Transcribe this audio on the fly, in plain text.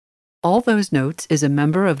All Those Notes is a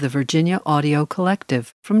member of the Virginia Audio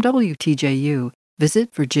Collective from WTJU.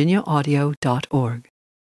 Visit virginiaaudio.org.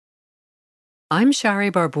 I'm Shari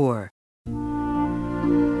Barbour.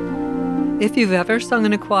 If you've ever sung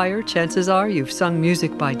in a choir, chances are you've sung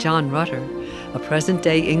music by John Rutter, a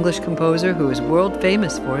present-day English composer who is world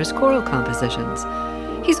famous for his choral compositions.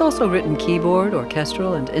 He's also written keyboard,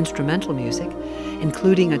 orchestral, and instrumental music,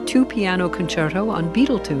 including a 2-piano concerto on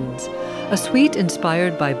Beatle tunes, a suite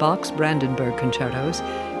inspired by Bach's Brandenburg concertos,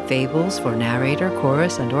 fables for narrator,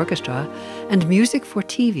 chorus, and orchestra, and music for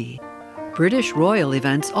TV. British royal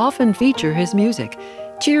events often feature his music.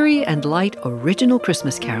 Cheery and light original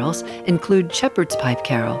Christmas carols include Shepherd's Pipe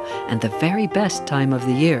Carol and The Very Best Time of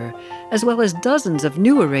the Year, as well as dozens of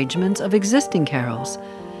new arrangements of existing carols.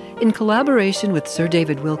 In collaboration with Sir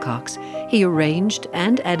David Wilcox, he arranged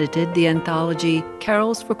and edited the anthology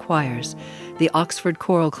Carols for Choirs, the Oxford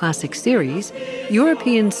Choral Classic Series,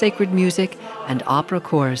 European Sacred Music, and Opera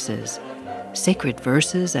Choruses. Sacred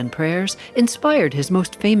verses and prayers inspired his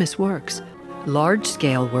most famous works.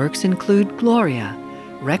 Large-scale works include Gloria,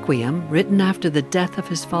 Requiem, written after the death of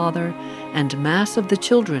his father, and Mass of the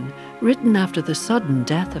Children, written after the sudden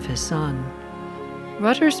death of his son.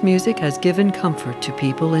 Rutter's music has given comfort to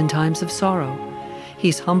people in times of sorrow.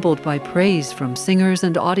 He's humbled by praise from singers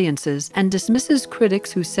and audiences and dismisses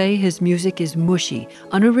critics who say his music is mushy,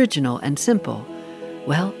 unoriginal, and simple.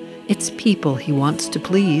 Well, it's people he wants to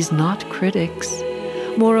please, not critics.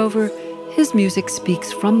 Moreover, his music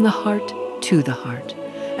speaks from the heart to the heart,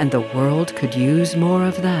 and the world could use more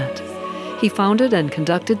of that. He founded and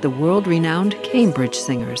conducted the world-renowned Cambridge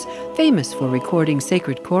Singers, famous for recording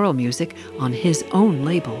sacred choral music on his own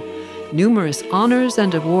label. Numerous honors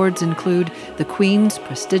and awards include the Queen's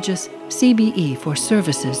prestigious CBE for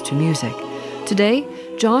services to music. Today,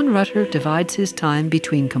 John Rutter divides his time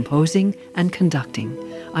between composing and conducting.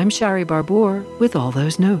 I'm Shari Barbour with All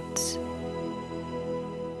Those Notes.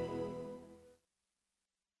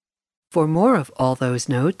 For more of All Those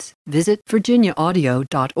Notes, visit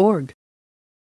virginiaaudio.org.